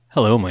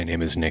Hello, my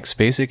name is Nick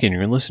Spacek, and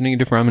you're listening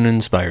to From and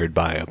Inspired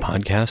By, a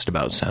podcast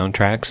about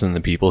soundtracks and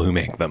the people who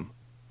make them.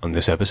 On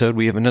this episode,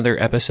 we have another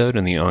episode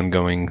in the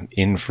ongoing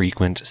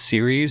Infrequent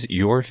series,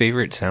 Your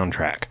Favorite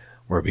Soundtrack,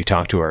 where we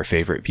talk to our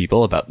favorite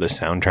people about the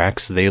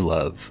soundtracks they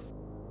love.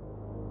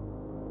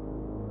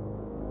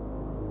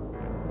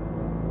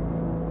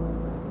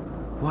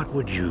 What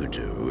would you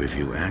do if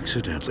you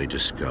accidentally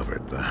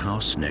discovered the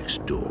house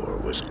next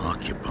door was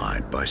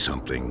occupied by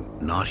something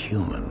not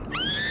human?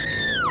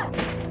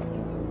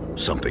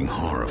 Something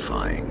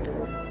horrifying.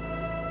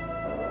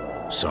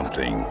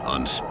 Something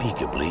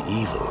unspeakably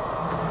evil.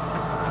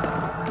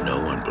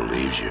 No one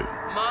believes you.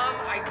 Mom,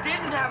 I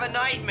didn't have a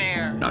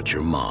nightmare. Not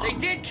your mom.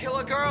 They did kill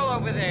a girl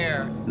over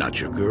there. Not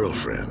your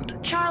girlfriend.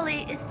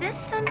 Charlie, is this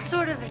some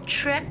sort of a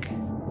trick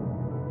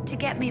to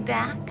get me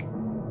back?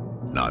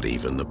 Not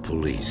even the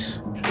police.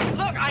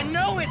 Look, I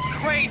know it's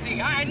crazy.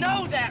 I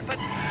know that, but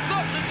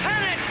look,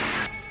 Lieutenant!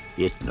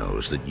 It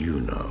knows that you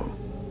know.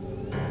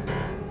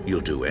 You'll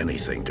do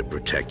anything to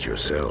protect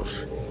yourself,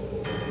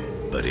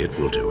 but it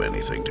will do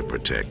anything to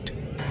protect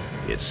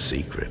its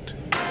secret.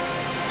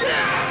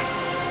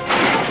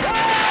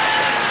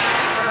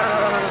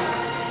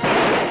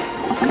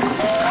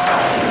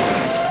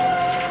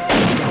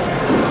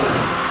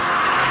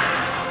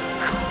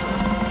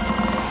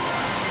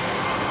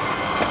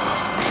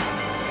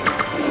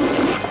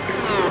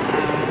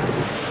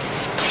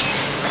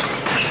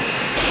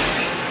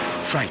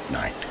 Fright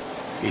Night.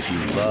 If you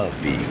love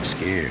being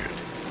scared,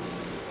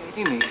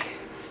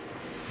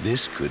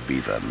 this could be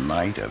the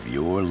night of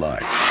your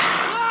life.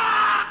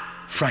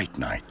 Fright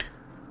Night.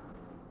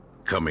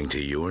 Coming to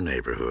your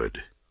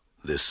neighborhood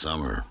this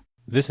summer.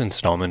 This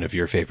installment of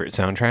Your Favorite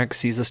Soundtrack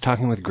sees us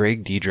talking with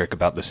Greg Diedrich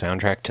about the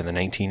soundtrack to the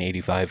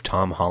 1985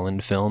 Tom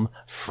Holland film,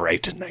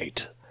 Fright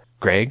Night.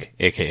 Greg,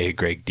 aka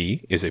Greg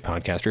D, is a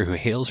podcaster who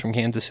hails from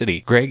Kansas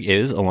City. Greg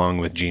is, along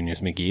with Genius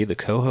McGee, the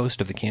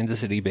co-host of the Kansas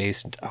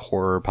City-based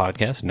horror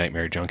podcast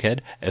Nightmare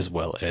Junkhead, as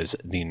well as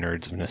the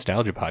Nerds of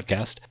Nostalgia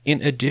podcast,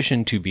 in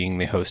addition to being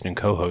the host and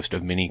co-host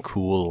of many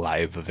cool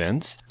live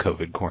events,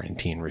 COVID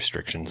quarantine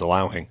restrictions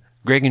allowing.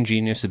 Greg and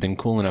Genius have been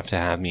cool enough to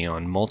have me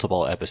on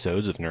multiple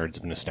episodes of Nerds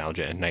of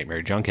Nostalgia and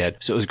Nightmare Junkhead,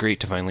 so it was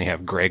great to finally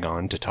have Greg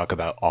on to talk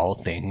about all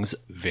things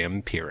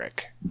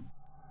vampiric.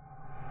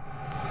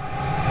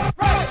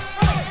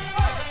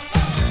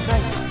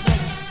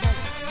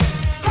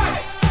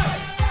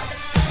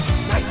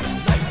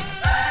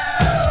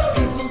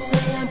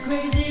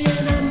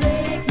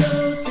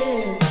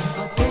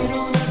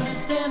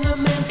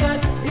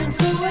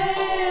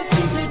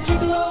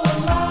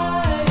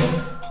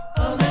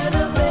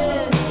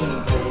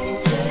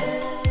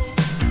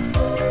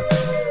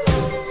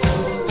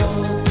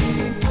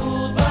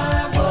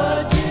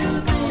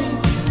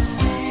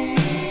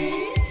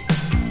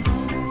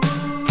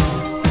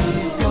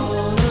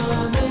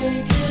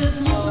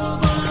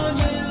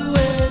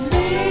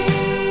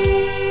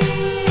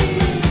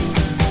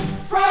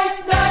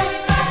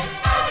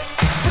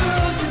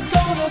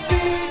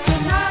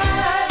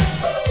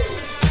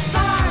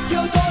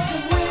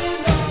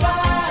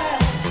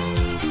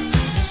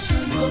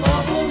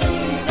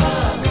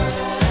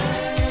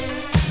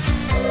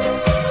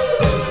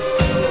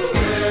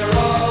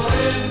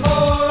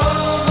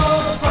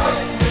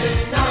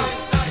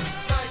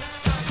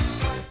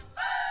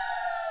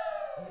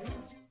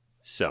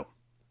 So,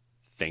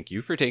 thank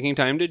you for taking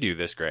time to do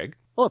this, Greg.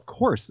 Well, of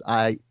course.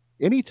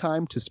 Any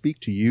time to speak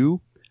to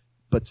you,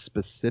 but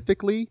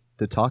specifically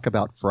to talk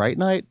about Fright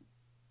Night,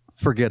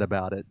 forget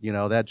about it. You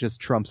know, that just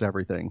trumps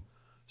everything.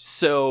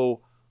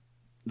 So,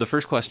 the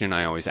first question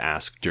I always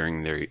ask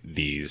during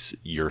these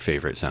Your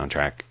Favorite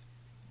Soundtrack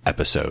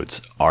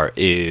episodes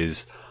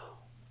is,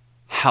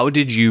 how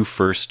did you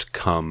first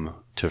come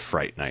to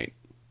Fright Night?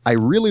 I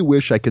really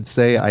wish I could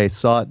say I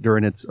saw it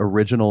during its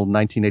original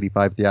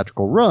 1985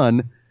 theatrical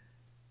run.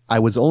 I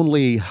was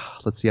only,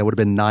 I would have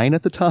been 9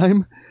 at the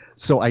time,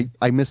 so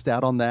I missed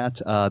out on that.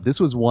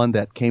 This was one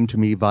that came to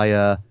me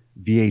via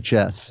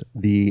VHS,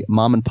 the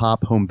mom and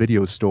pop home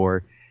video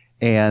store,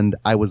 and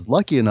I was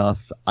lucky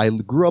enough, I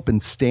grew up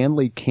in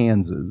Stanley,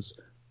 Kansas,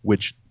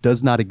 which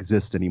does not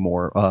exist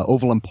anymore.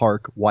 Overland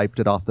Park wiped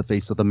it off the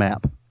face of the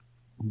map.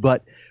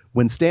 But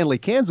when Stanley,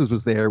 Kansas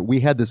was there, we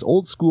had this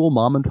old school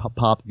mom and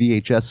pop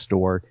VHS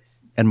store,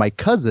 and my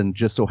cousin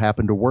just so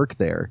happened to work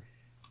there.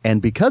 And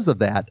because of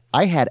that,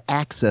 I had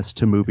access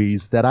to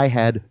movies that I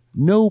had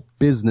no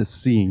business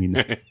seeing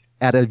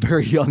at a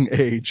very young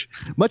age,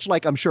 much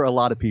like I'm sure a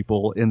lot of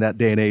people in that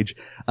day and age.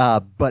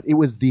 But it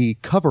was the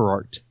cover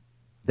art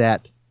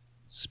that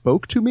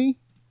spoke to me,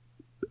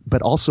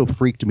 but also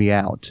freaked me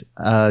out.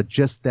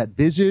 Just that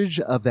visage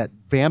of that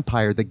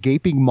vampire, the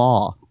gaping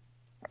maw.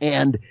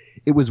 And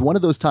it was one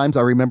of those times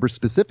I remember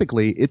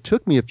specifically, it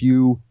took me a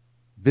few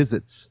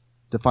visits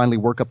to finally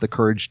work up the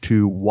courage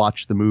to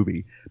watch the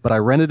movie. But I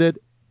rented it.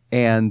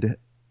 And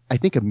I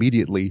think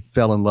immediately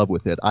fell in love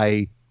with it.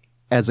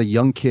 As a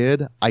young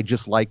kid, I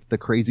just liked the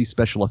crazy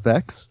special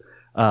effects.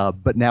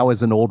 But now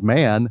as an old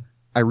man,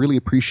 I really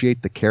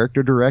appreciate the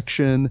character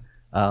direction,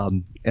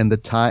 and the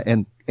time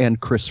and and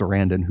Chris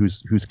Sarandon,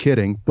 who's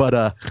kidding,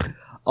 but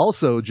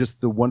also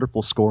just the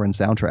wonderful score and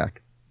soundtrack.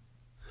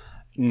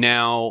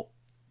 Now,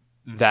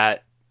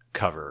 that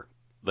cover,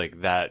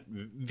 like that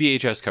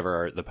VHS cover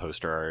art, the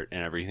poster art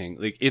and everything,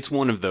 like it's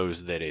one of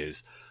those that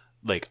is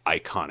like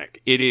iconic.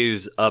 It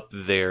is up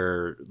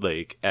there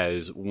like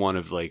as one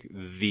of like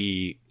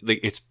the, like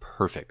it's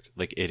perfect.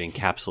 Like it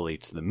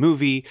encapsulates the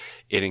movie.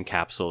 It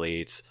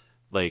encapsulates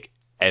like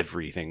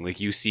everything.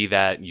 Like you see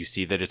that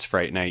it's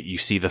Fright Night. You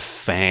see the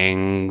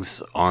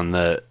fangs on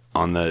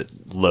the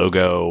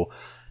logo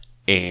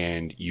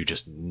and you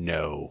just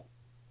know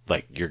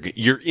like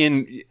you're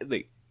in,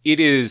 like it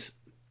is.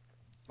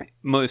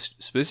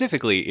 Most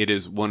specifically, it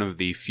is one of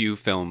the few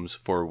films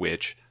for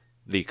which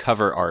the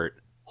cover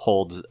art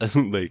holds,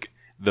 like,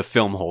 the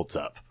film holds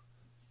up.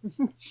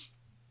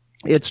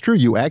 It's true.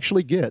 You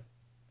actually get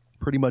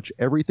pretty much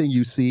everything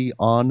you see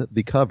on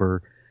the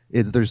cover.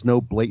 There's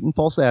no blatant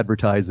false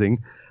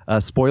advertising.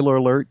 Spoiler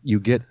alert, you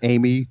get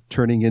Amy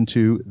turning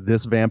into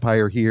this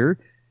vampire here.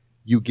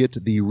 You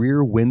get the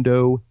rear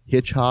window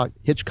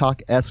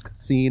Hitchcock-esque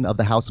scene of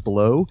the house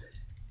below.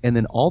 And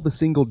then all the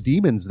single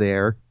demons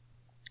there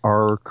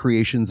are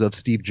creations of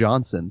Steve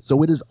Johnson.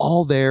 So it is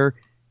all there,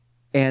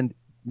 and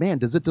man,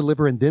 does it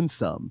deliver and then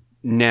some.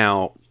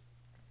 Now,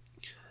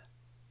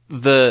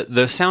 the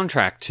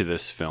soundtrack to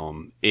this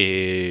film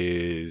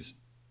is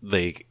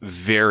like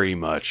very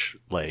much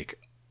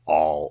like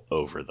all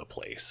over the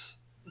place.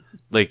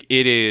 Like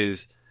it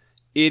is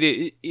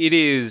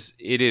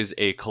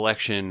a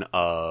collection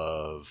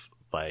of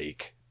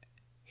like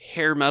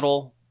hair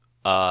metal.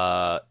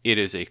 It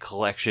is a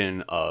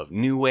collection of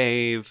new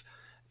wave.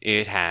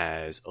 It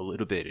has a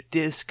little bit of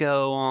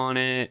disco on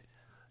it.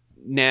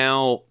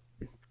 Now,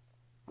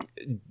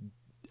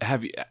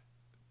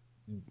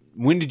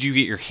 when did you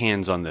get your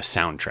hands on the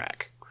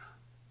soundtrack?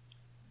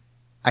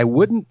 I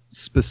wouldn't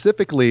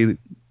specifically,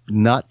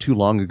 not too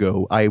long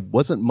ago. I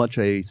wasn't much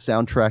a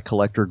soundtrack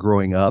collector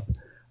growing up.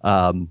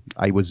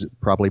 I was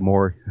probably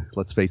more,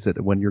 let's face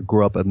it, when you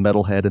grew up a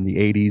metalhead in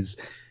the 80s,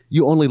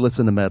 you only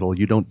listen to metal.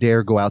 You don't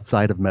dare go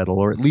outside of metal,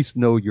 or at least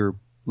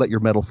let your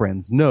metal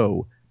friends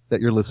know that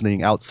you're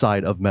listening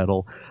outside of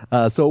metal.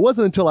 So it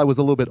wasn't until I was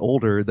a little bit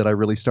older that I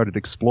really started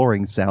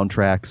exploring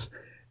soundtracks.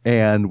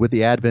 And with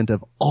the advent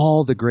of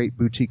all the great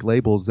boutique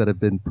labels that have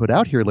been put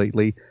out here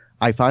lately,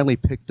 I finally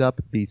picked up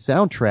the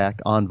soundtrack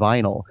on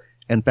vinyl.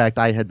 In fact,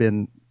 I had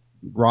been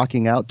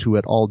rocking out to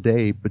it all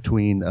day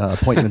between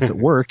appointments at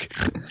work,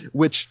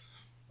 which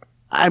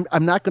I'm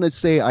not going to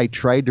say I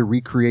tried to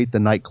recreate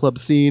the nightclub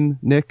scene,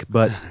 Nick,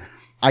 but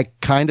I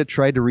kind of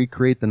tried to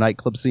recreate the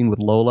nightclub scene with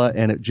Lola,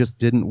 and it just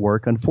didn't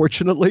work,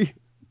 unfortunately.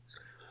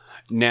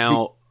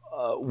 Now,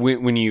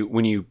 when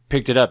you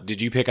picked it up,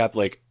 did you pick up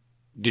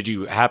did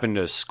you happen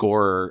to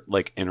score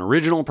like an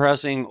original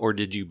pressing, or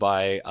did you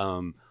buy?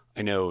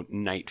 I know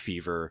Night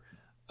Fever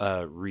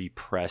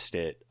repressed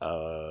it.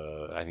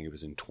 I think it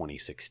was in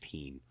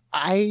 2016.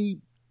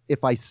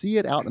 If I see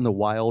it out in the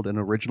wild, an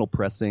original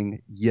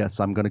pressing, yes,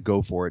 I'm going to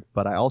go for it.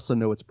 But I also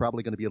know it's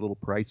probably going to be a little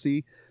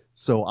pricey,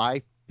 so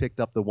I picked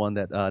up the one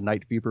that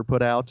Night Fever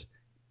put out,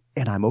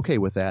 and I'm okay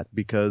with that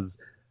because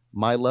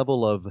my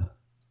level of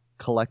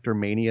collector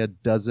mania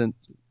doesn't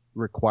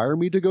require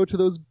me to go to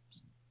those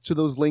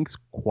links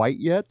quite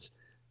yet.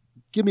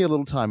 Give me a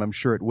little time, I'm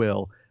sure it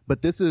will.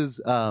 But this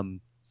is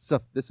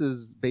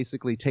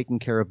basically taking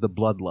care of the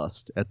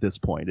bloodlust at this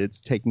point.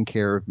 It's taking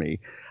care of me.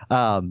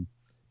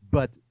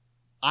 But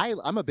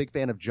I'm a big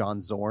fan of John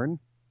Zorn,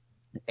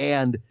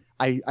 and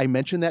I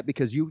mentioned that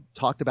because you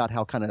talked about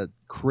how kind of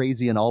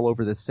crazy and all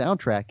over this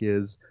soundtrack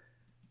is.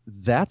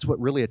 That's what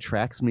really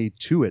attracts me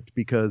to it,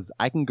 because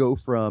I can go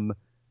from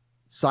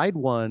side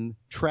one,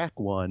 track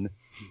one,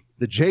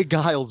 the Jay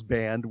Giles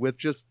band with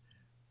just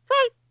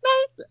Fright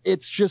Night.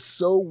 It's just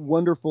so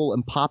wonderful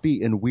and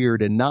poppy and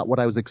weird, and not what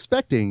I was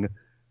expecting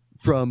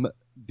from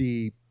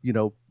the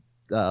end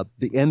of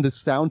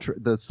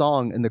the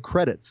song and the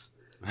credits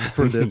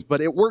for this.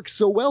 But it works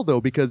so well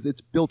though, because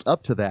it's built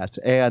up to that.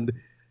 And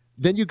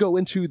then you go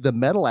into the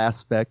metal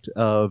aspect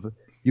of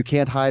You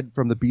Can't Hide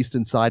from the Beast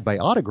Inside by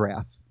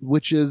Autograph,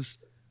 which is,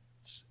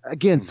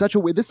 again, such a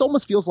way. This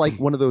almost feels like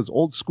one of those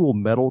old school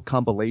metal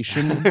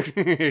compilation,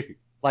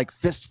 like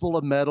Fistful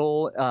of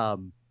Metal,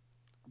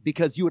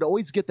 because you would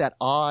always get that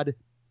odd,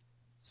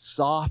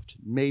 soft,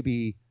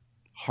 maybe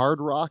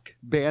hard rock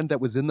band that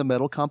was in the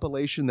metal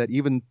compilation that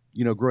even,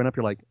 growing up,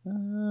 you're like,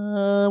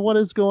 what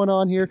is going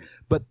on here?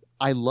 But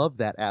I love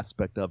that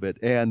aspect of it.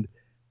 And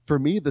for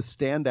me, the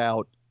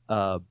standout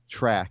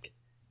track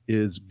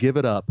is Give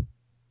It Up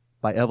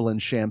by Evelyn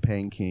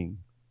Champagne King.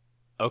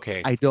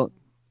 Okay.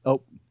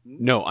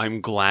 No,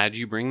 I'm glad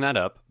you bring that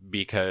up,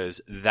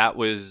 because that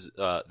was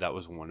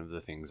one of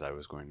the things I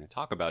was going to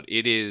talk about.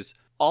 It is,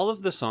 all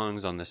of the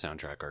songs on the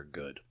soundtrack are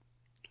good.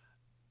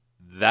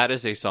 That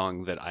is a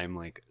song that I'm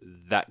like,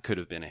 that could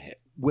have been a hit.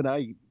 When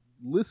I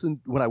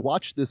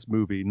watched this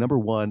movie, number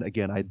one,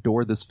 again, I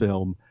adore this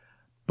film,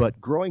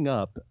 but growing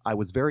up, I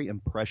was very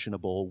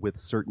impressionable with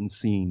certain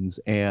scenes,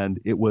 and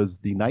it was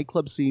the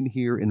nightclub scene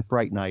here in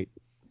Fright Night.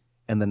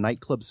 and the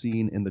nightclub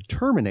scene in The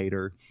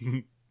Terminator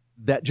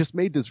that just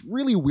made this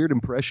really weird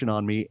impression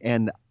on me.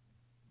 And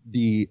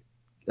the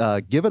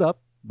Give It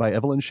Up by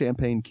Evelyn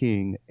Champagne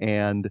King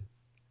and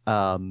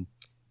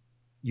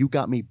You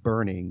Got Me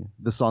Burning,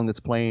 the song that's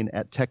playing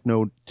at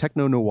Techno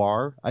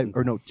Noir,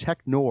 Tech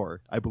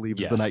Noir, I believe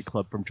is the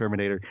nightclub from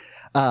Terminator.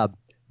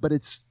 But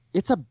it's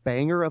a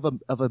banger of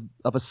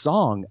a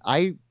song.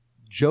 I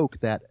joke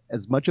that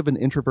as much of an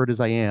introvert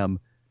as I am,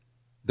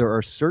 there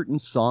are certain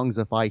songs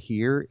if I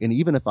hear, and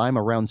even if I'm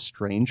around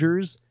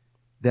strangers,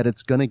 that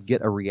it's going to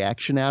get a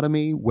reaction out of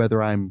me,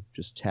 whether I'm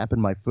just tapping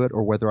my foot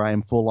or whether I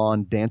am full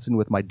on dancing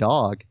with my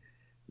dog.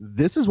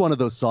 This is one of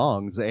those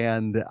songs,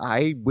 and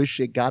I wish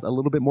it got a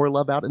little bit more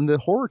love out in the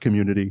horror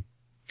community.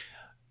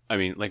 I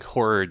mean, like,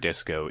 horror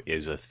disco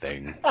is a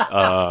thing.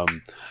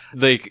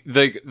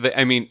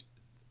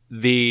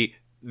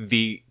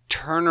 The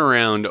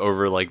turnaround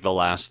over like the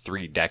last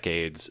 3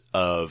 decades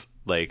of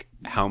like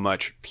how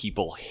much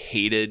people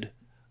hated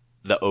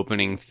the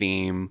opening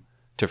theme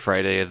to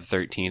Friday the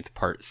 13th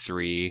Part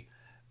 3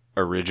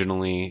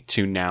 originally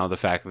to now the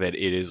fact that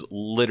it is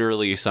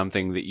literally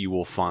something that you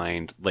will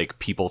find like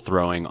people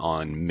throwing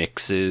on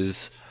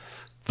mixes.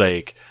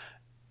 Like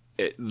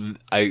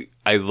I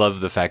love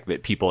the fact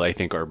that people I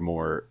think are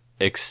more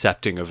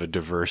accepting of a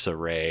diverse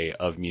array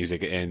of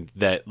music, and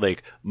that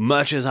like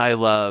much as I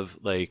love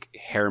like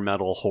hair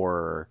metal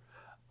horror,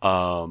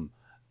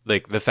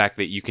 like the fact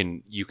that you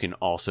can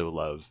also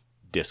love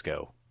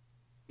disco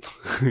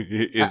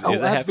is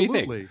a happy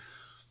thing.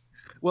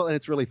 Well, and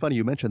it's really funny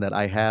you mentioned that.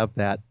 I have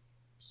that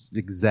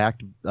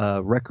exact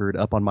record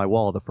up on my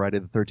wall, the Friday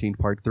the 13th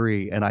Part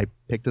 3, and I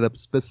picked it up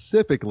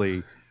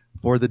specifically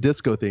for the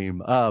disco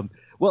theme.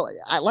 Well,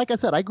 like I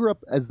said, I grew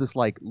up as this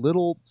like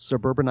little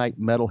suburbanite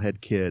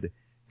metalhead kid,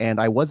 and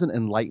I wasn't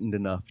enlightened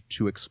enough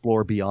to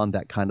explore beyond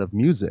that kind of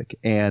music.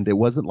 And it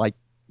wasn't like,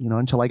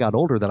 until I got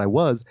older that I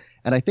was.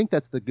 And I think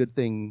that's the good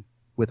thing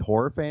with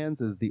horror fans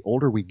is the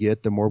older we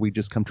get, the more we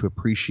just come to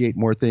appreciate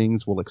more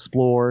things. We'll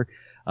explore.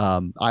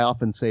 I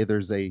often say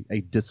there's a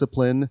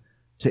discipline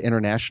to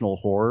international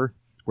horror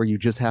where you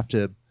just have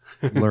to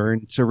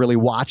learn to really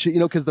watch it,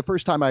 because the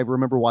first time I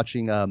remember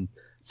watching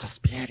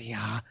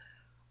Suspiria,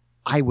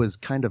 I was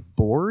kind of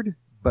bored,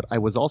 but I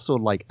was also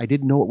like, I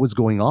didn't know what was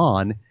going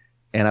on,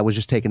 and I was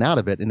just taken out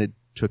of it. And it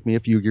took me a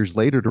few years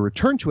later to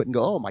return to it and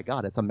go, oh my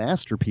God, it's a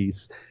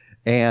masterpiece.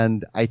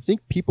 And I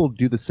think people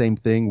do the same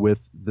thing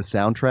with the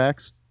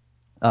soundtracks.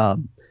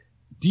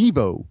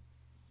 Devo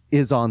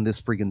is on this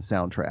friggin'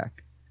 soundtrack.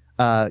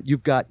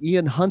 You've got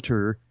Ian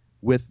Hunter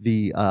with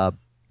the,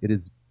 it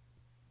is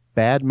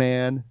Bad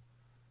Man,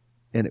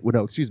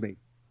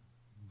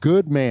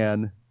 Good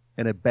Man,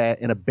 and a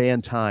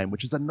Bad Time,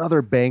 which is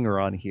another banger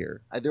on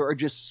here. There are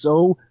just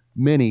so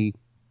many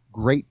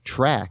great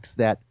tracks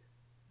that,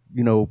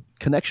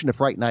 Connection to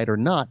Fright Night or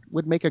not,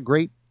 would make a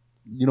great,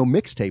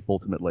 mixtape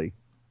ultimately.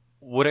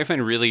 What I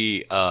find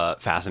really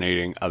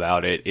fascinating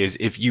about it is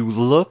if you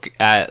look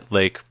at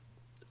like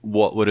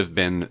what would have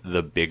been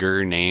the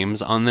bigger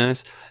names on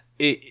this,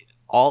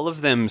 all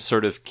of them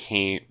sort of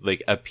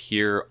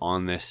appear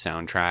on this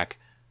soundtrack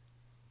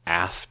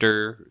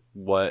after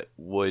what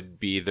would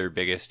be their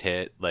biggest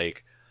hit.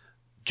 Like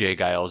Jay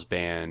Giles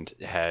Band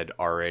had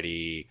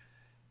already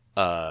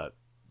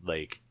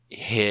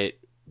hit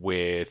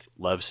with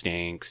Love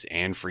Stinks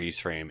and Freeze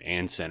Frame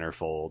and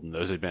Centerfold, and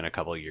those had been a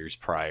couple of years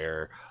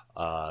prior.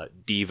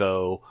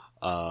 Devo,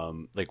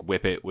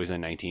 Whip It was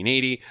in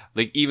 1980.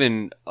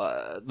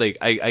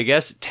 I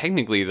guess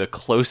technically the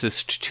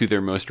closest to their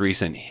most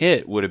recent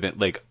hit would have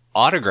been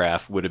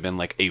Autograph would have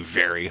been a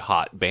very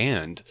hot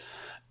band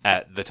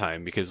at the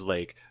time, because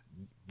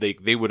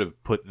they would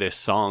have put this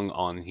song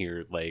on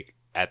here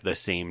at the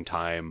same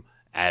time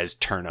as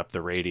Turn Up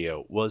the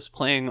Radio was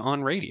playing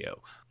on radio.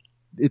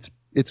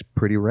 It's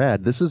pretty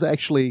rad. This is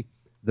actually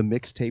the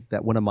mixtape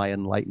that one of my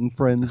enlightened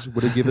friends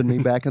would have given me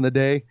back in the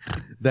day,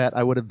 that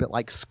I would have been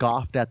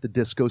scoffed at the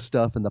disco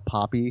stuff and the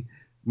poppy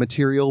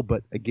material.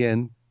 But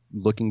again,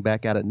 looking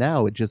back at it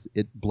now,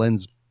 it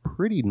blends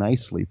pretty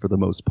nicely for the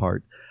most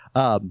part.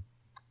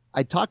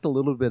 I talked a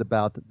little bit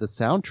about the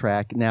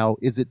soundtrack. Now,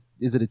 is it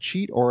a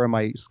cheat, or am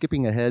I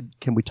skipping ahead?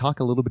 Can we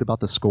talk a little bit about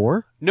the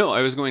score? No,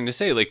 I was going to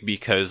say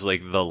because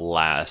the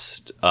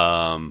last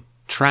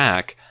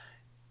track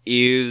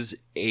is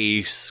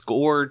a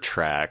score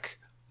track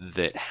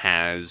that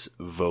has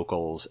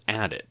vocals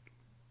added,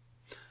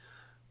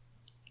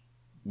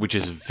 which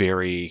is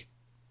very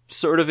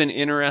sort of an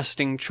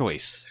interesting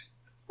choice.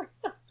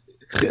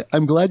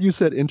 I'm glad you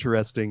said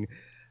interesting,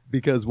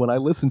 because when I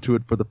listened to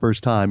it for the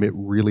first time, it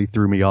really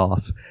threw me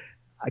off,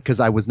 because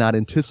I was not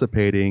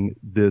anticipating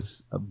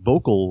this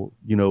vocal,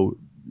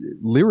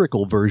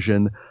 lyrical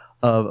version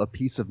of a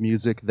piece of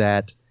music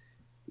that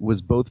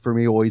was both for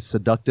me always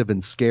seductive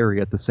and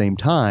scary at the same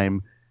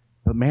time.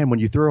 But man, when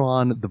you throw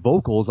on the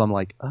vocals, I'm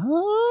like,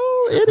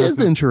 oh, it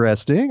is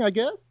interesting, I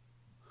guess.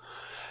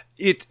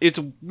 It's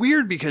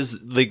weird because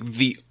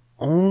the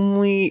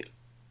only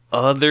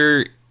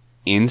other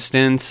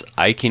instance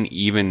I can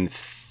even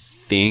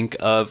think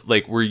of,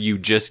 like, where you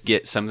just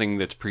get something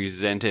that's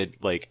presented,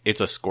 like,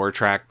 it's a score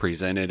track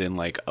presented in,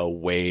 like, a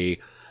way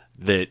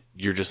that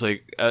you're just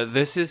like,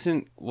 this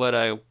isn't what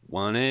I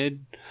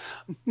wanted,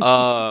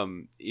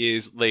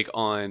 is, like,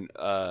 on,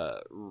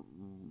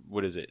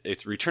 what is it?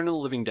 It's Return of the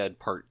Living Dead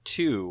Part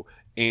 2,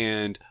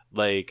 and,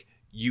 like,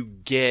 you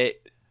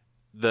get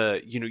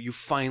you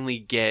finally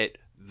get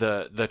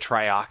the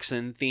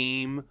Trioxin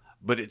theme,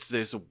 but it's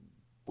this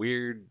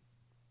weird,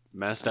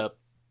 messed up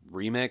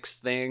remix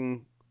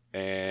thing,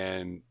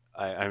 and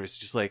I was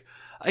just like,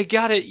 I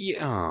got it.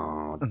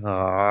 Oh,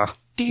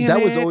 damn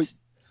that it. was always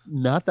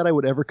not that I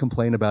would ever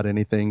complain about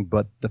anything,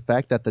 but the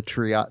fact that that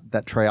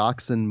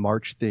Trioxin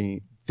March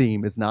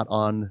theme is not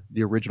on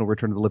the original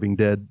Return of the Living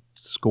Dead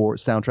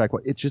soundtrack.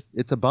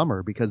 It's a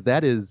bummer, because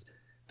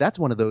that's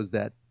one of those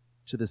that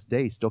to this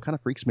day still kind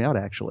of freaks me out,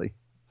 actually.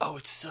 Oh,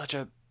 it's such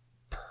a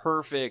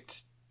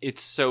perfect.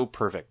 It's so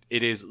perfect.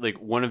 It is like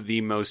one of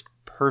the most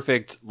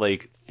perfect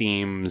like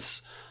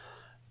themes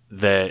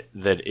that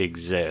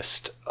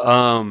exist.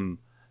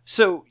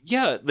 So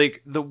yeah,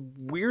 like the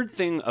weird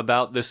thing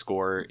about the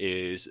score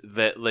is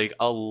that like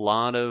a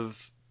lot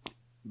of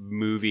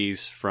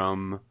movies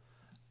from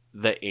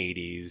the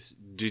 80s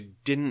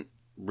didn't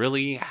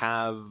really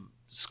have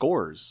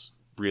scores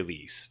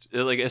released,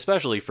 like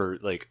especially for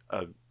like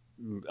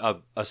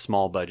a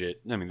small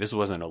budget. I mean, this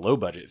wasn't a low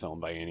budget film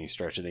by any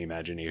stretch of the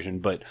imagination,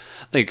 but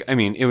like, I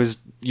mean, it was,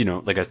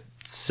 like a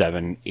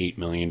 $7-8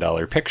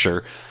 million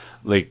picture.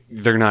 Like,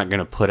 they're not going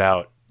to put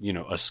out,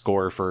 a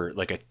score for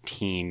like a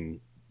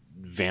teen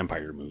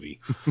vampire movie.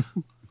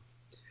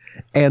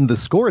 And the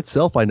score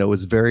itself, I know,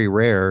 is very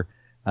rare.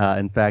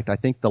 In fact, I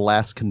think the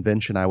last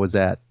convention I was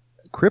at,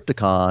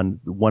 Crypticon,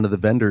 one of the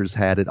vendors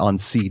had it on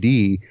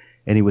CD,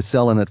 and he was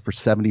selling it for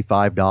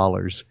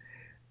 $75.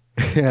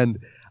 And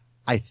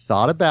I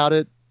thought about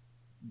it,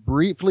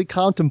 briefly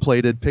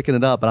contemplated picking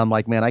it up, and I'm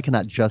like, man, I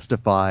cannot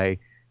justify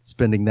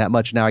spending that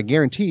much. Now, I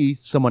guarantee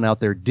someone out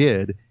there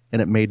did,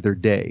 and it made their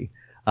day.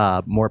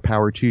 More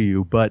power to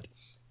you. But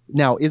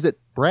now, is it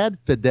Brad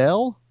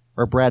Fidel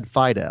or Brad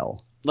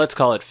Fidel? Let's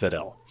call it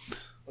Fidel.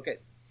 Okay.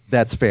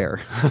 That's fair.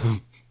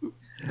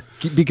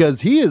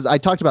 Because I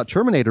talked about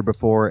Terminator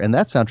before, and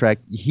that soundtrack,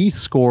 he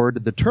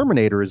scored the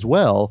Terminator as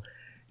well.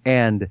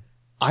 And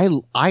I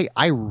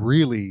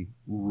really,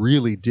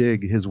 really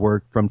dig his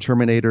work from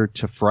Terminator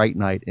to Fright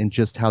Night, and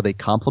just how they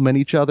complement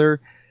each other,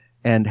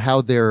 and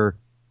how their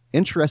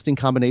interesting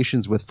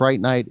combinations. With Fright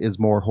Night is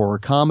more horror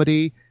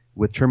comedy.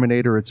 With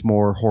Terminator, it's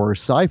more horror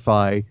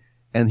sci-fi.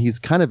 And he's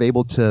kind of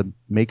able to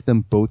make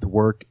them both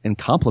work and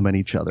complement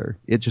each other.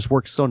 It just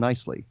works so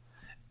nicely.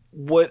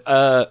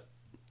 The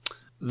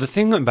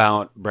thing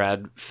about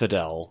Brad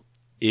Fidel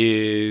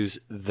is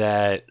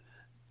that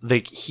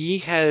like he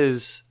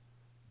has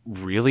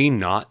really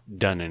not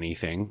done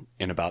anything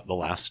in about the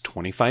last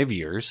 25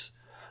 years.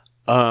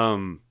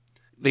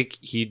 Like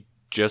he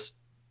just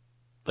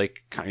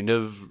like kind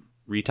of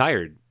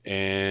retired,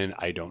 and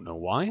I don't know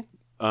why.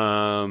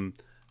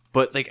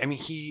 But like, I mean,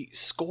 he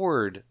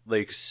scored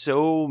like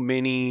so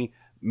many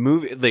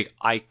like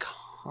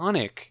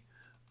iconic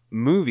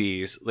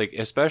movies, like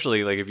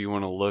especially like if you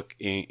want to look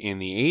in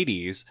the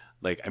 80s,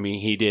 like, I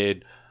mean, he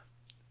did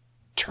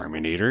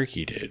Terminator,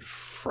 he did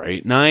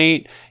Fright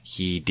Night,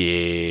 he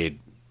did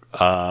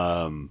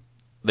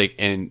like,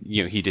 and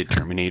he did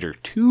Terminator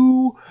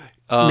 2.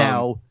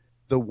 Now,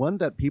 the one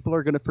that people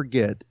are going to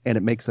forget, and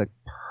it makes a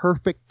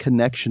perfect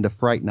connection to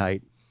Fright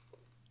Night.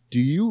 Do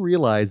you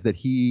realize that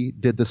he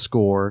did the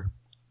score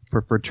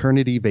for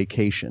Fraternity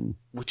Vacation?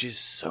 Which is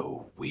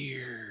so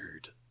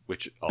weird.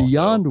 Which also...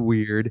 Beyond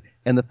weird.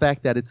 And the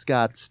fact that it's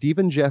got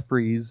Stephen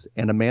Jeffries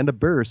and Amanda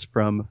Bearse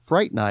from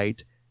Fright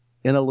Night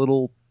in a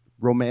little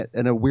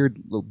in a weird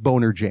little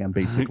boner jam,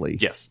 basically.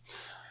 Yes.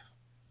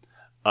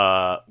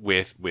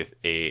 With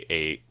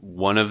a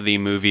one of the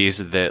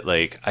movies that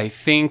like I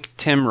think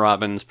Tim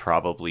Robbins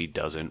probably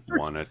doesn't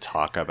want to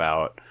talk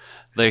about.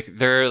 Like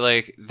they're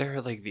like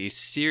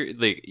these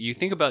like you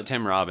think about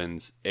Tim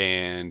Robbins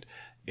and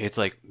it's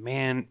like,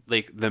 man,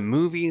 like the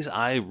movies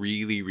I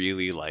really,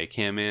 really like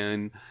him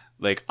in,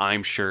 like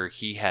I'm sure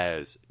he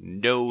has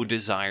no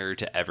desire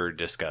to ever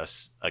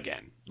discuss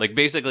again. Like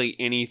basically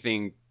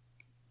anything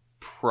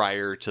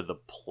prior to The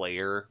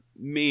Player,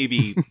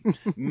 maybe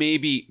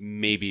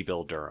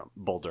Bull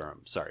Durham.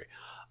 Sorry.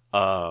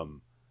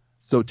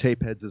 So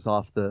Tapeheads is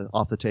off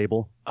the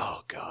table.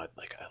 Oh God,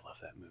 like I love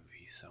that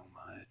movie so much.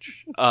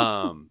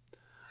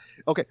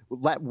 Okay,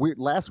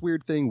 last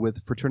weird thing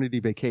with Fraternity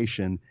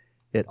Vacation,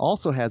 it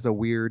also has a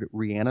weird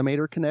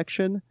Reanimator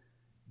connection,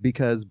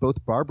 because both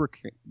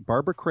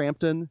Barbara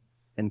Crampton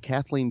and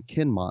Kathleen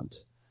Kinmont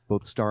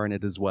both star in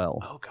it as well.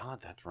 Oh God,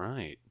 that's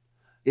right.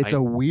 It's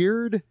a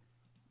weird,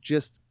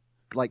 just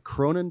like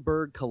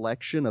Cronenberg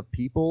collection of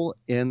people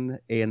in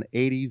an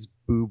 80s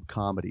boob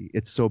comedy.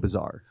 It's so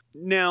bizarre.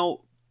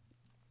 Now,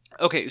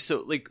 okay,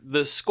 so like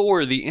the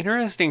score, the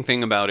interesting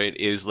thing about it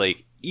is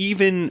like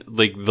even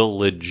like the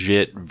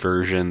legit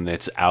version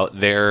that's out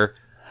there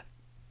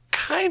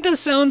kind of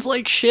sounds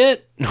like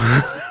shit.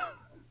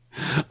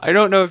 I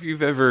don't know if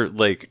you've ever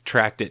like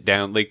tracked it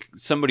down. Like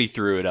somebody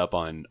threw it up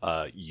on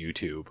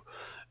YouTube,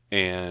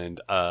 and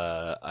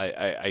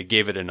I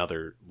gave it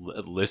another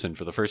listen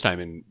for the first time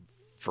in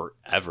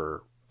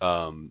forever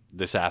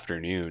this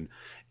afternoon,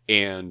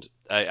 and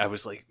I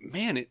was like,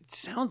 man, it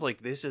sounds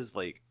like this is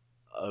like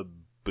a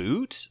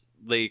boot,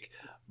 like,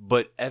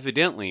 but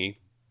evidently.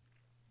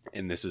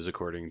 And this is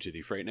according to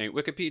the Fright Night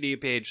Wikipedia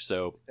page,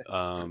 so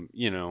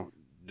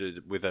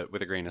with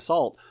a grain of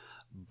salt.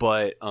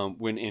 But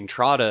when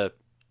Entrada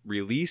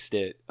released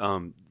it,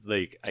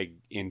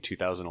 in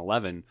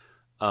 2011,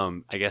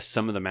 I guess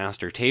some of the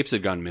master tapes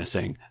had gone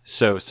missing,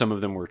 so some of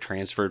them were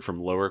transferred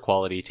from lower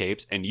quality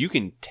tapes, and you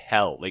can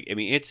tell. Like, I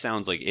mean, it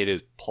sounds like it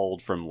is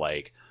pulled from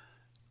like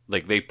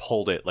they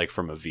pulled it like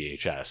from a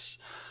VHS.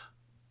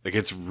 Like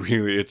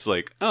it's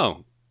like,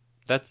 oh,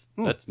 that's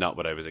not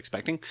what I was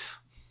expecting.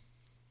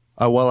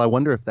 Well, I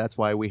wonder if that's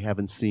why we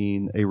haven't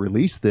seen a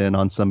release then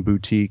on some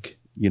boutique,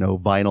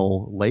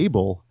 vinyl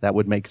label. That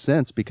would make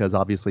sense because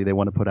obviously they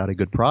want to put out a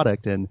good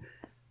product, and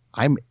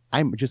I'm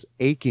just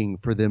aching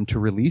for them to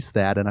release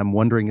that, and I'm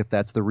wondering if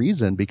that's the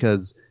reason,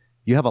 because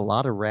you have a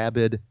lot of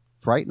rabid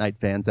Fright Night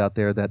fans out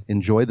there that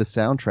enjoy the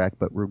soundtrack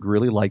but would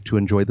really like to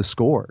enjoy the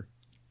score.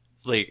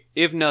 Like,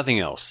 if nothing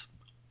else,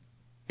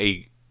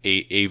 a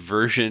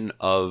version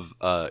of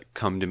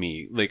Come to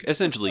Me, like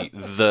essentially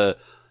the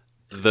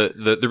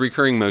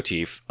recurring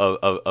motif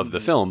of the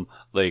film,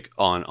 like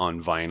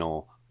on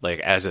vinyl, like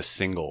as a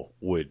single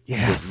would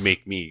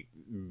make me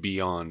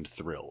beyond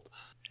thrilled.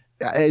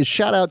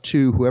 Shout out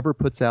to whoever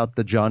puts out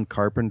the John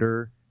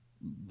Carpenter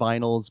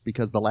vinyls,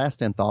 because the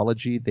last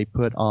anthology they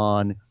put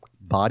on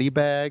body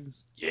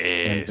bags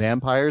and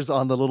vampires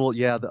on the little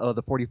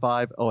the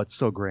 45. Oh, it's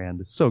so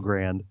grand. It's so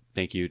grand.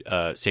 Thank you,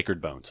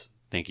 Sacred Bones.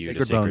 Thank you,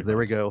 Sacred Bones. There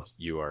we go.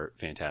 You are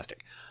fantastic.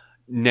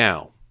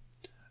 Now,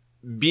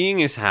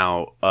 being as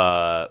how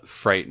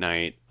Fright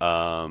Night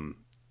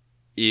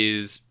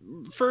is,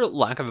 for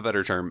lack of a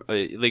better term,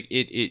 like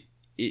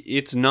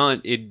it's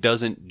not. It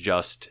doesn't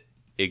just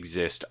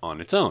exist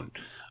on its own.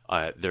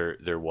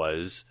 There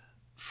was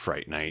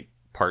Fright Night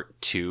Part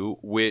 2,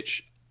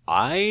 which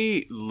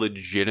I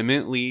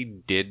legitimately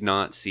did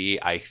not see,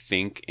 I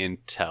think,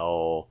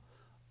 until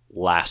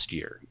last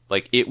year.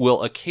 Like, it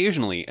will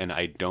occasionally, and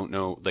I don't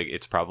know, like,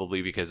 it's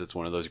probably because it's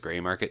one of those gray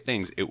market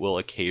things, it will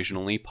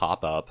occasionally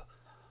pop up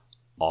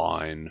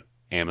on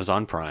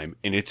Amazon Prime,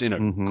 and it's in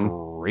a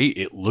great,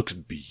 it looks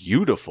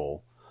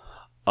beautiful.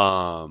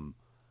 Like,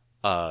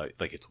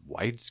 it's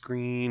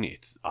widescreen,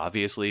 it's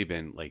obviously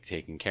been like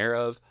taken care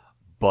of,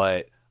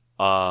 but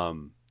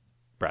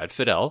Brad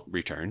Fiedel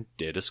returned,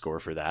 did a score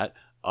for that,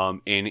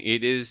 and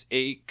it is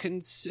a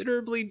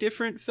considerably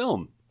different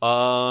film.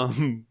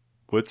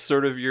 What's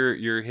sort of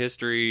your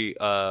history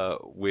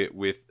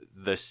with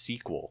the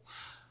sequel?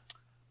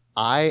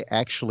 I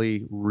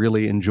actually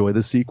really enjoy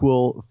the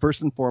sequel.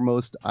 First and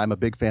foremost, I'm a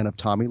big fan of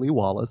Tommy Lee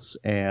Wallace,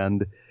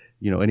 and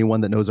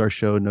anyone that knows our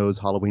show knows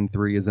Halloween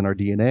 3 is in our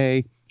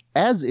DNA,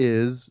 as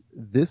is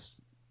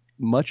this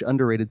much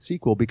underrated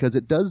sequel, because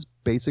it does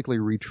basically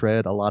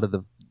retread a lot of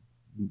the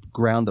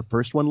ground the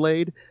first one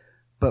laid.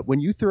 But when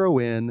you throw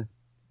in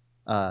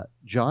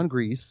John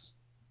Grease,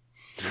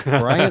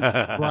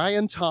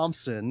 Brian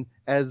Thompson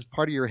as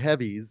part of your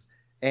heavies,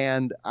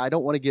 and I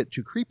don't want to get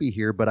too creepy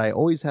here, but I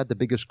always had the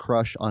biggest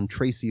crush on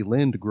Tracy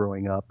Lind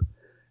growing up,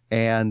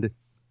 and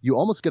you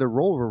almost get a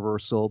role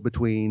reversal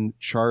between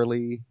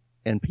Charlie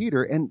and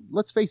Peter. And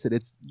let's face it,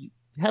 it's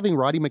having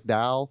Roddy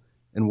McDowall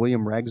and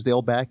William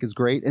Ragsdale back is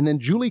great, and then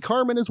Julie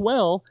Carmen as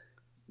well,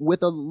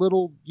 with a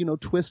little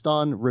twist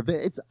on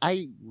revenge.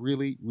 I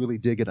really, really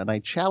dig it, and I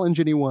challenge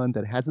anyone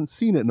that hasn't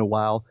seen it in a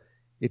while,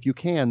 if you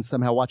can,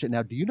 somehow watch it.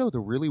 Now, do you know the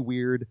really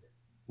weird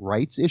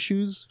rights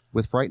issues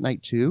with Fright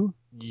Night 2?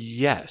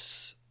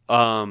 Yes.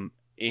 And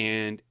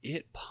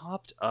it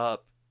popped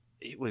up.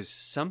 It was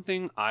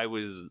something it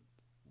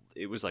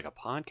was like a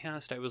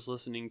podcast I was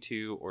listening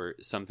to or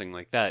something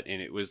like that.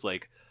 And it was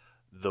like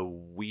the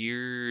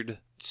weird,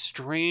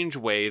 strange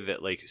way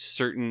that like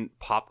certain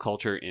pop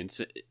culture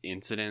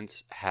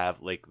incidents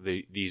have like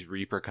these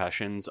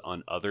repercussions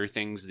on other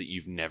things that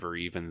you've never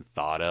even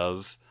thought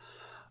of.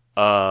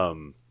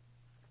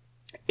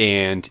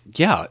 And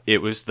yeah,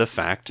 it was the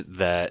fact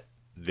that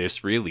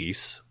this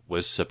release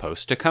was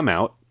supposed to come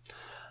out.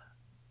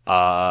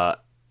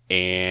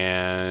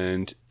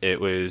 And it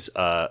was,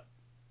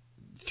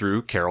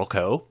 through Carol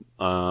Co.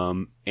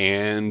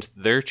 And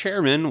their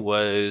chairman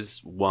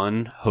was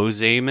one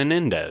Jose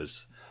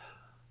Menendez,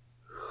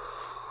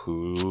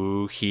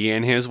 who he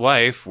and his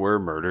wife were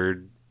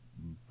murdered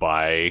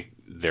by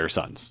their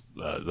sons,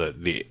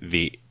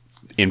 the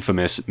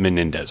infamous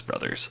Menendez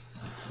brothers.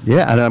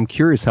 Yeah, and I'm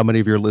curious how many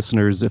of your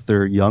listeners, if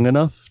they're young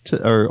enough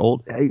to, or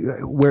old,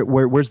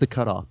 where's the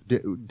cutoff?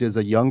 Does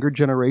a younger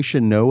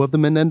generation know of the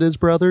Menendez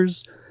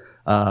brothers?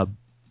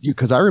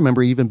 Because I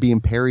remember even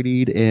being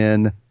parodied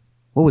in,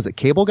 what was it,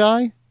 Cable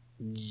Guy?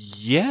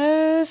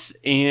 Yes,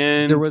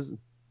 and there was.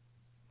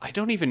 I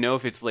don't even know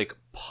if it's like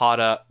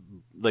popped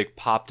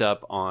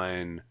up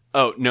on.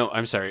 Oh no,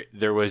 I'm sorry.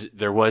 There was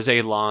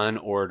a Law and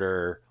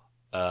Order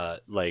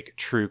like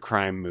true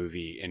crime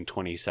movie in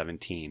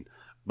 2017.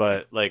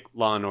 But like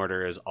Law and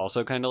Order is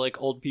also kind of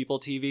like old people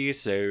TV,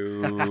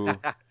 so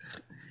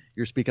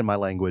You're speaking my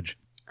language.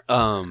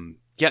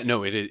 yeah,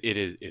 no, it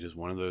is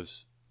one of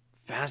those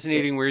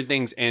fascinating weird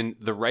things, and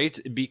the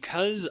rights,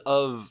 because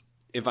of,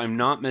 if I'm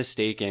not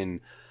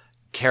mistaken,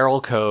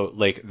 Carol Co,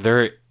 like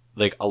they're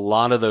like a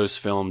lot of those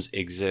films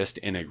exist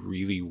in a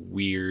really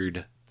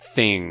weird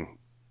thing,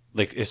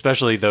 like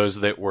especially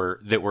those that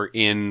were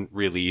in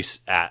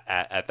release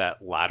at that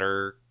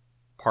latter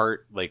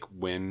part, like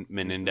when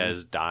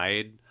Menendez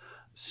died.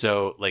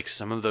 So like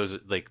some of those,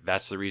 like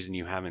that's the reason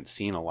you haven't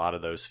seen a lot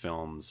of those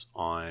films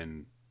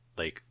on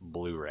like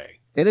Blu-ray.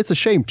 And it's a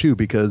shame too,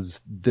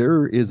 because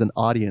there is an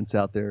audience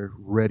out there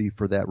ready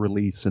for that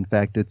release. In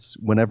fact, it's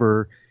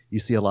whenever you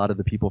see a lot of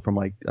the people from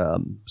like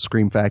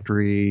Scream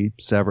Factory,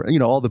 Sever,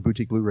 all the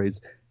boutique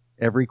Blu-rays,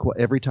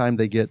 every time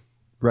they get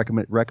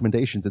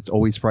recommendations, it's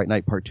always Fright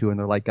Night Part 2, and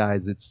they're like,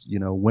 guys, it's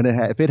when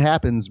if it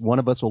happens, one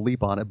of us will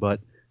leap on it, but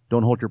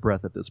don't hold your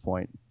breath at this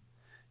point.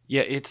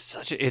 Yeah, it's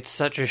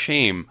such a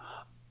shame.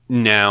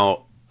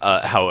 Now,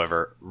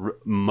 however,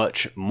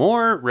 much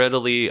more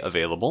readily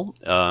available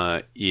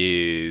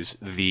is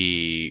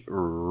the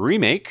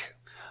remake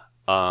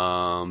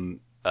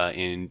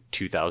in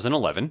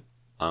 2011.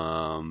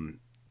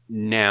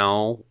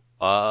 Now,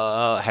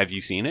 have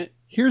you seen it?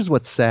 Here's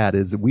what's sad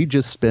is we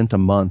just spent a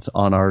month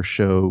on our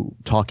show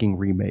talking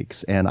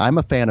remakes, and I'm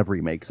a fan of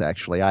remakes,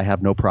 actually. I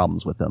have no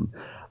problems with them.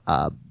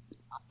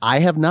 I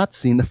have not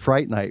seen the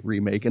Fright Night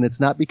remake, and it's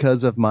not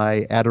because of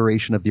my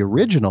adoration of the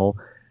original,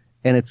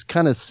 and it's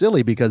kind of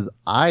silly because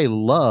I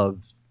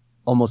love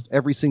almost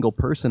every single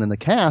person in the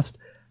cast.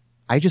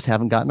 I just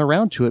haven't gotten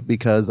around to it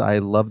because I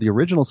love the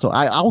original, so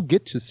I'll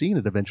get to seeing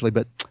it eventually,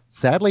 but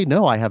sadly,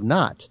 no, I have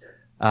not.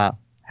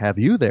 Have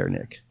you there,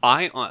 Nick?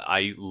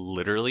 I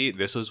literally,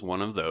 this was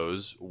one of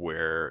those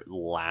where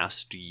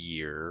last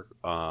year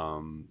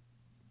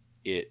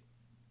it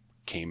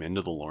came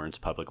into the Lawrence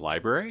Public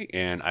Library,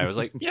 and I was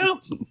like,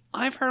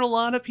 I've heard a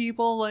lot of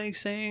people like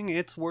saying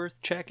it's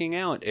worth checking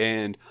out,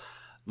 and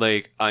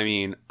like, I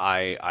mean,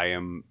 I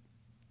am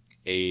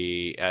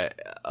a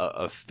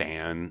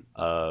fan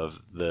of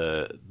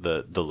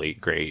the late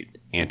great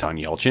Anton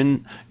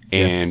Yelchin,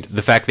 and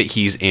the fact that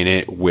he's in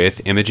it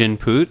with Imogen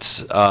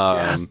Poots,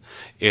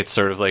 it's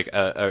sort of like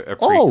a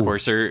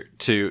precursor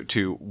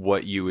to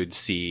what you would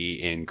see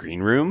in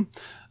Green Room,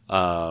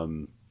 like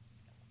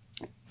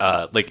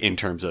in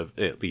terms of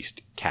at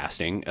least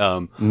casting.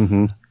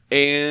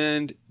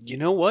 And you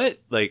know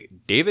what? Like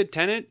David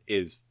Tennant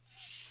is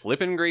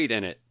flipping great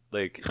in it.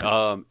 Like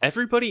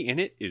everybody in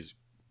it is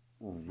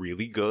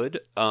really good.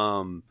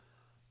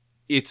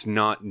 It's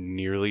not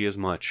nearly as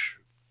much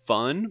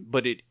fun,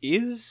 but it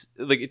is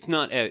like, it's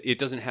not, it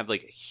doesn't have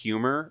like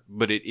humor,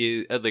 but it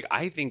is like,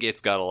 I think it's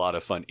got a lot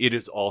of fun. It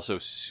is also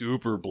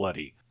super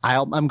bloody.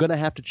 I'm going to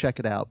have to check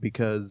it out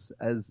because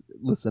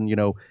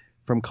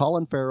from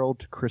Colin Farrell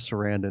to Chris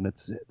Sarandon,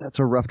 that's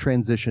a rough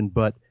transition,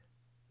 but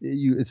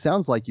it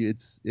sounds like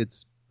it's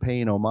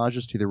paying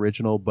homages to the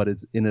original, but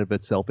is in and of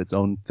itself its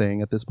own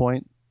thing at this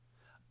point.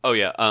 Oh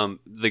yeah.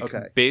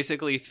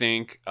 Basically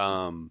think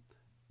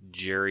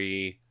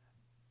Jerry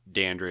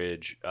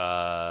Dandridge,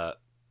 like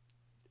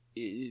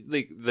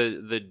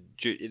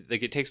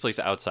it takes place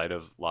outside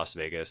of Las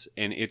Vegas,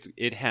 and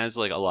it has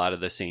like a lot of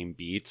the same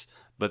beats,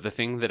 but the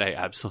thing that I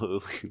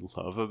absolutely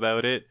love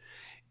about it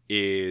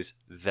is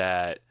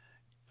that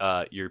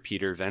your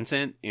Peter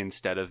Vincent,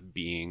 instead of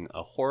being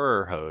a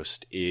horror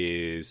host,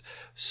 is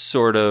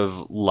sort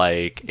of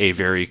like a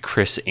very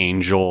Chris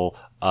Angel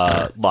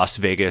Las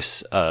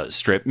Vegas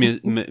strip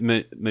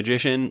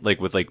magician, like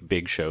with like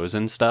big shows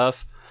and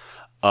stuff.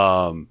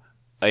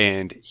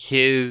 And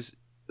he's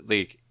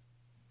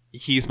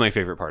my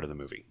favorite part of the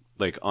movie.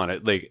 Like on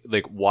it,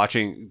 like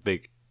watching,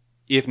 like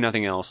if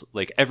nothing else,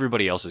 like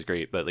everybody else is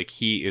great, but like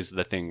he is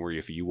the thing where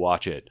if you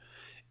watch it,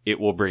 it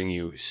will bring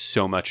you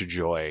so much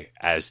joy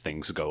as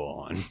things go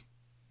on.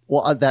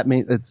 Well, that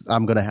means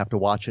I'm going to have to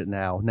watch it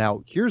now.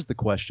 Now, here's the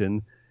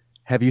question.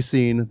 Have you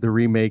seen the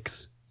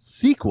remake's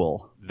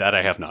sequel? That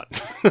I have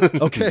not.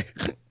 Okay.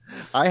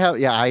 I have.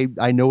 Yeah,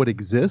 I know it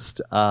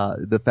exists.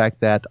 The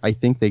fact that I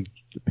think they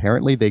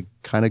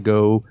kind of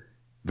go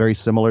very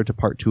similar to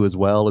part 2 as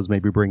well, as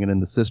maybe bringing in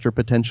the sister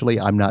potentially.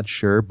 I'm not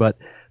sure. But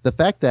the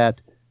fact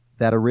that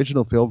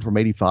original film from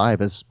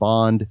 85 has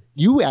spawned,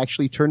 you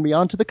actually turned me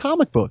on to the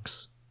comic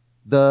books.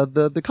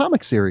 The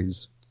comic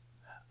series.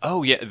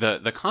 Oh yeah,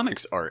 the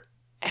comics are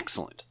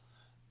excellent.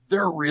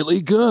 They're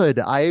really good.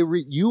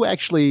 You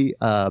actually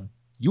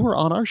you were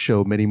on our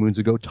show many moons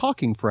ago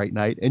talking Fright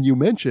Night, and you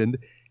mentioned,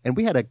 and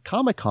we had a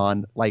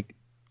Comic-Con like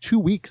 2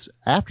 weeks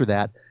after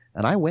that,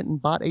 and I went and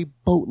bought a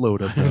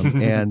boatload of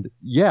them. And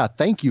yeah,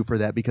 thank you for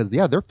that, because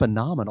they're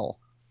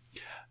phenomenal.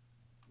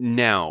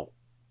 Now,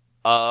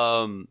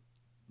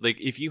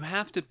 like if you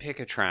have to pick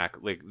a track,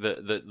 like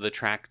the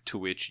track to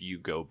which you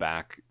go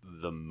back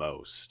the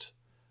most,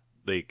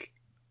 like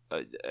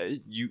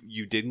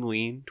you did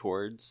lean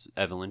towards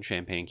Evelyn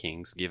Champagne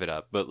King's Give It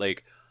Up, but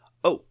like,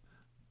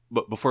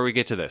 But before we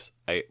get to this,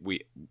 I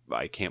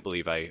can't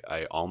believe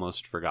I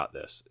almost forgot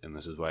this, and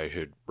this is why I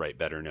should write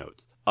better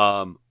notes.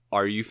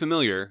 Are you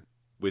familiar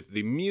with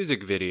the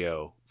music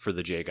video for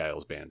the J.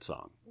 Geils Band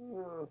song?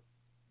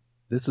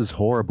 This is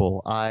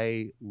horrible.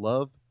 I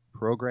love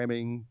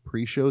programming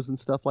pre-shows and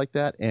stuff like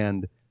that,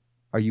 and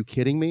are you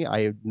kidding me?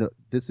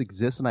 This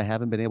exists and I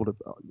haven't been able to.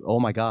 Oh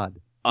my god,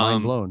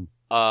 mind blown.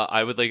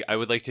 I would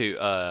like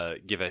to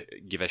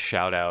give a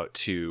shout out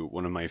to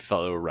one of my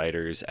fellow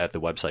writers at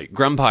the website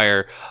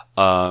Grumpire,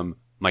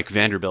 Mike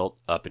Vanderbilt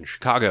up in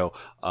Chicago.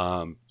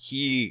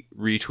 He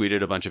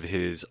retweeted a bunch of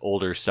his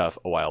older stuff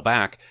a while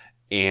back,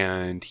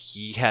 and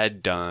he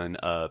had done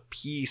a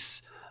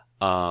piece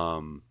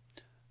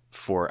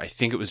for, I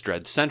think it was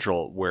Dread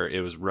Central, where it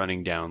was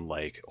running down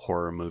like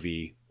horror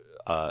movie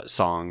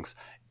songs,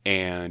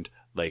 and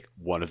like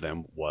one of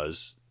them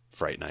was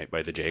Fright Night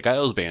by the J.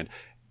 Geils Band.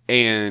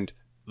 And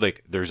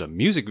like there was a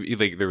music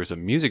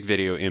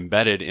video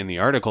embedded in the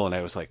article, and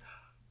I was like,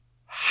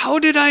 how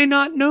did I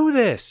not know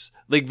this?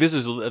 Like, this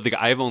is like,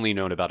 I've only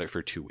known about it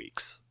for 2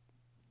 weeks.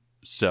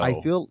 So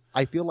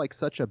I feel like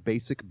such a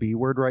basic B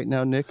word right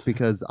now, Nick,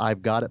 because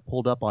I've got it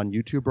pulled up on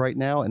YouTube right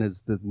now, and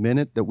as the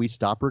minute that we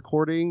stop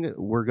recording,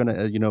 we're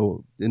gonna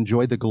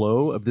enjoy the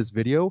glow of this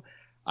video.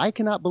 I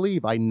cannot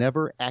believe I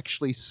never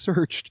actually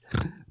searched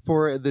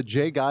for the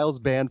J.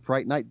 Geils Band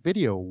Fright Night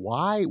video.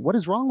 Why? What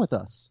is wrong with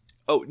us?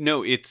 Oh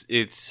no, it's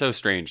so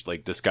strange,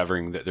 like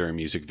discovering that there are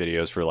music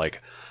videos for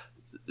like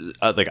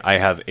I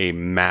have a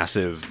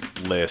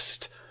massive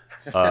list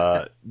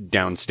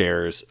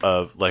downstairs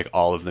of like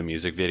all of the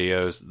music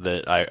videos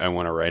that I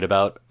want to write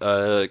about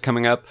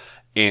coming up,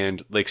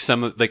 and like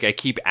I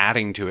keep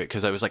adding to it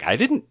because I was like,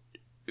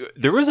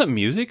 there was a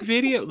music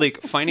video,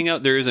 like finding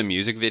out there is a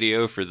music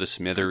video for the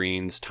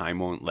Smithereens Time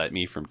Won't Let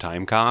Me from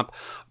Time Cop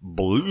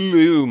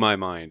blew my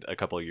mind a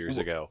couple of years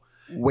ago.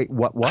 Wait,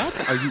 what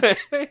are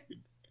you?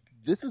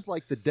 This is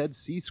like the Dead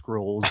Sea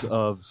Scrolls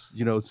of,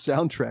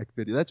 soundtrack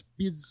video. That's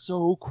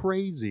so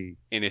crazy.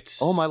 And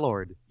it's... Oh, my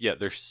Lord. Yeah,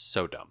 they're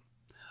so dumb.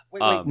 Wait.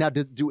 Now,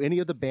 do any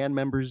of the band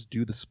members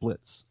do the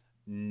splits?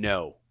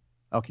 No.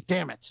 Okay,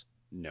 damn it.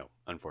 No,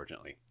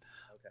 unfortunately.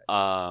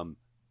 Okay.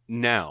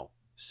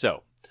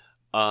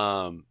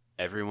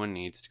 Everyone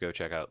needs to go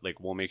check out... Like,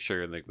 we'll make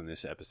sure, like, when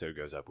this episode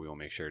goes up, we will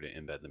make sure to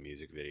embed the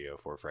music video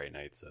for Fright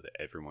Night so that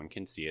everyone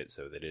can see it,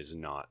 so that it is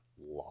not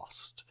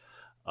lost.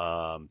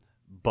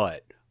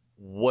 But...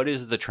 what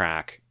is the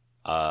track?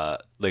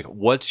 Like,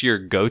 what's your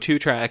go-to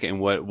track, and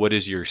what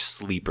is your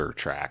sleeper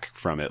track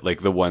from it?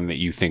 Like the one that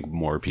you think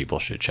more people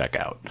should check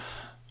out.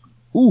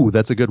 Ooh,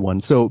 that's a good one.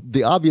 So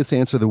the obvious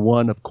answer, the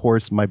one, of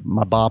course, my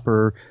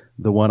bopper,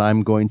 the one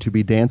I'm going to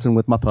be dancing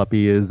with my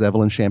puppy, is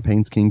Evelyn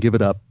Champagne's King Give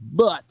It Up.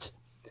 But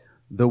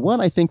the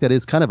one I think that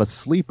is kind of a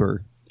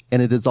sleeper,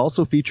 and it is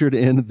also featured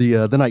in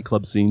the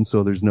nightclub scene,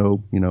 so there's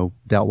no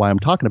doubt why I'm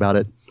talking about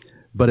it.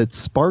 But it's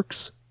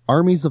Sparks'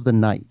 Armies of the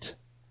Night.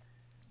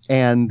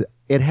 And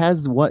it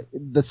has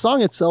the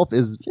song itself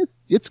is,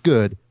 it's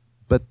good,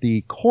 but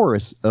the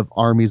chorus of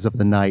Armies of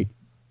the Night,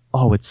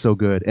 oh, it's so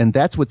good. And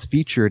that's what's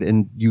featured,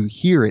 and you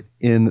hear it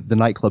in the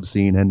nightclub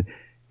scene, and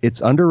it's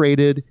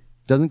underrated,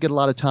 doesn't get a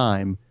lot of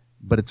time,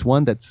 but it's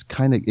one that's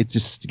it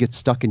just gets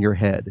stuck in your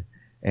head.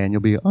 And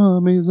you'll be,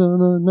 Armies of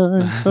the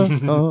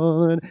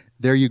Night.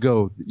 There you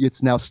go.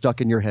 It's now stuck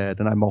in your head.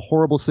 And I'm a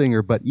horrible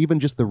singer, but even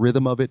just the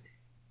rhythm of it,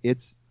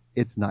 it's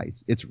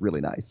nice. It's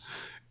really nice.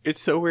 It's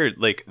so weird.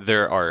 Like,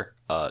 there are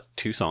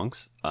 2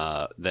 songs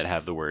that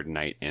have the word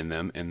night in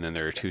them, and then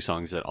there are 2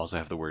 songs that also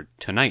have the word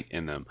tonight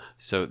in them.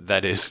 So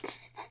that is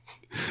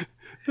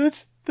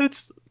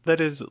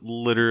that is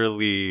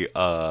literally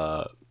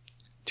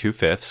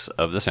 2/5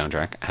 of the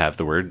soundtrack have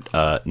the word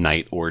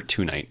night or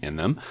tonight in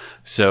them.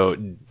 So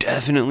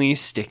definitely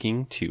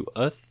sticking to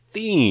a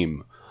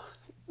theme.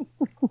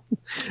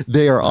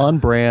 They are on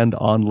brand,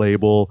 on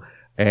label.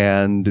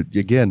 And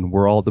again,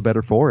 we're all the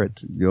better for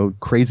it.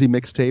 Crazy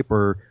mixtape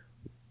or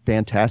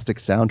fantastic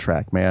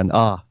soundtrack, man.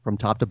 From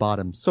top to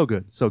bottom. So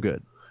good. So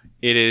good.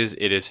 It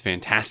is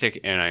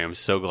fantastic. And I am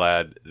so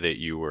glad that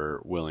you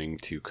were willing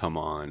to come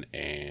on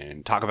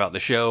and talk about the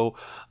show,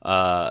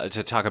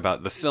 to talk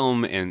about the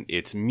film and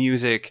its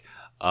music.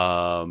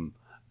 Now,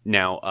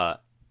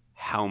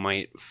 how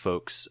might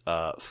folks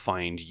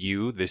find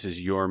you? This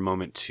is your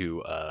moment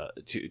to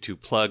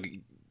plug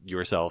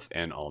yourself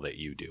and all that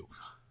you do.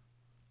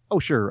 Oh,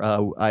 sure.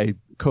 I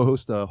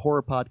co-host a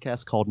horror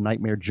podcast called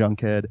Nightmare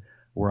Junkhead.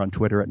 We're on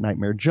Twitter at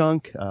Nightmare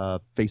Junk,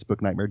 Facebook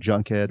Nightmare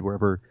Junkhead.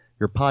 Wherever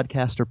your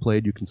podcasts are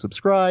played, you can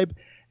subscribe.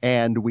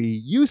 And we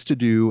used to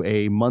do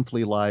a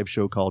monthly live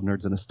show called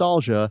Nerds and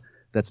Nostalgia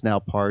that's now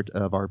part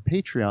of our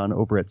Patreon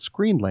over at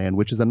Screenland,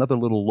 which is another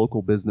little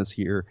local business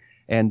here.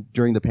 And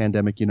during the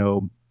pandemic,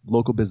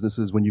 local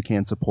businesses, when you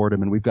can support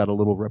them. And we've got a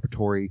little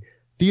repertory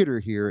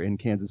theater here in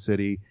Kansas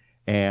City,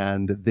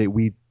 and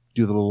we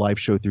do the little live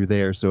show through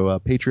there. So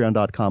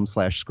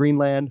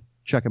patreon.com/Screenland.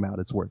 Check them out.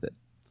 It's worth it.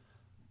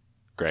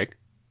 Greg,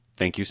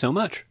 thank you so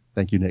much.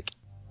 Thank you, Nick.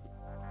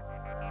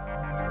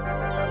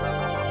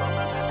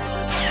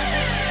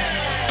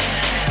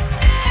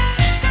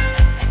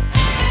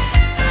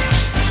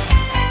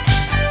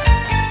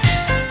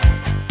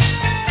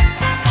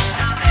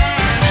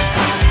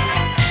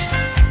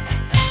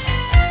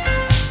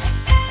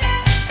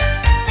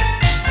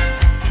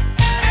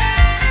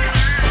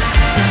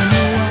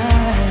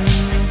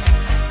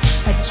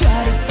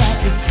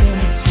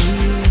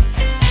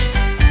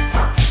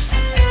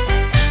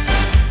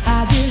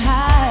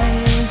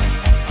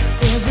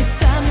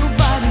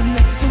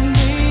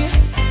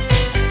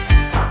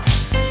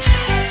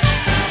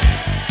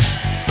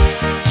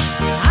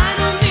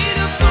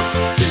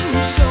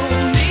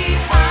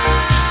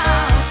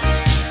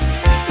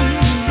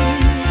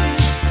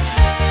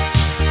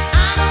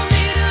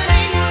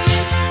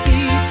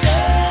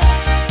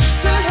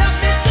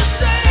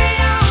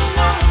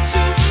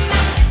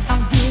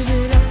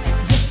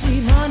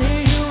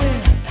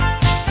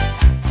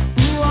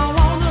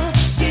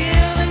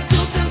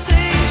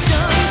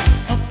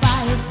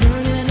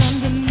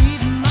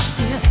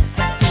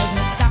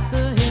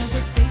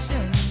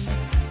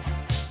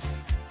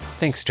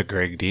 Thanks to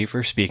Greg D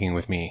for speaking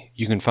with me.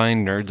 You can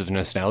find Nerds of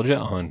Nostalgia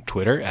on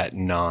Twitter at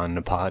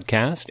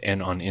nonpodcast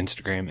and on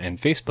Instagram and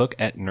Facebook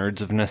at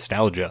Nerds of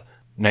Nostalgia.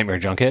 Nightmare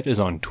Junkhead is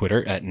on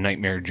Twitter at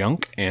Nightmare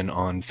Junk and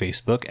on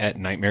Facebook at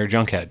Nightmare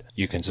Junkhead.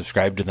 You can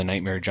subscribe to the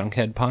Nightmare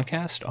Junkhead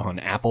podcast on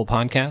Apple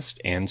Podcast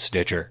and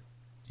Stitcher.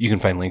 You can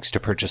find links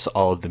to purchase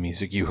all of the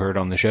music you heard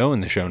on the show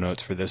in the show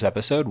notes for this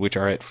episode, which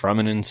are at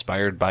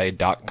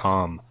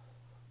FromAndInspiredBy.com.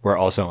 We're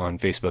also on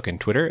Facebook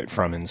and Twitter at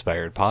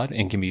FromInspiredPod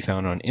and can be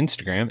found on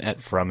Instagram at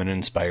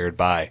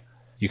FromAndInspiredBy.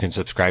 You can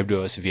subscribe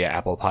to us via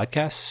Apple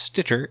Podcasts,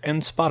 Stitcher,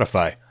 and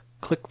Spotify.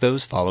 Click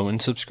those follow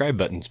and subscribe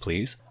buttons,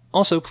 please.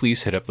 Also,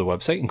 please hit up the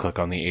website and click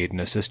on the Aid and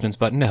Assistance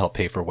button to help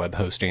pay for web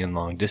hosting and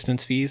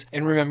long-distance fees,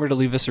 and remember to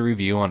leave us a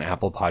review on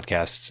Apple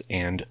Podcasts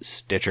and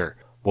Stitcher.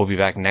 We'll be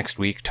back next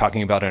week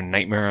talking about A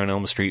Nightmare on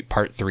Elm Street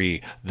Part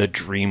 3, The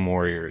Dream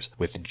Warriors,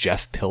 with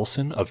Jeff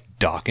Pilson of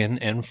Dokken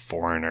and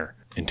Foreigner.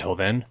 Until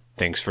then,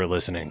 thanks for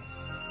listening.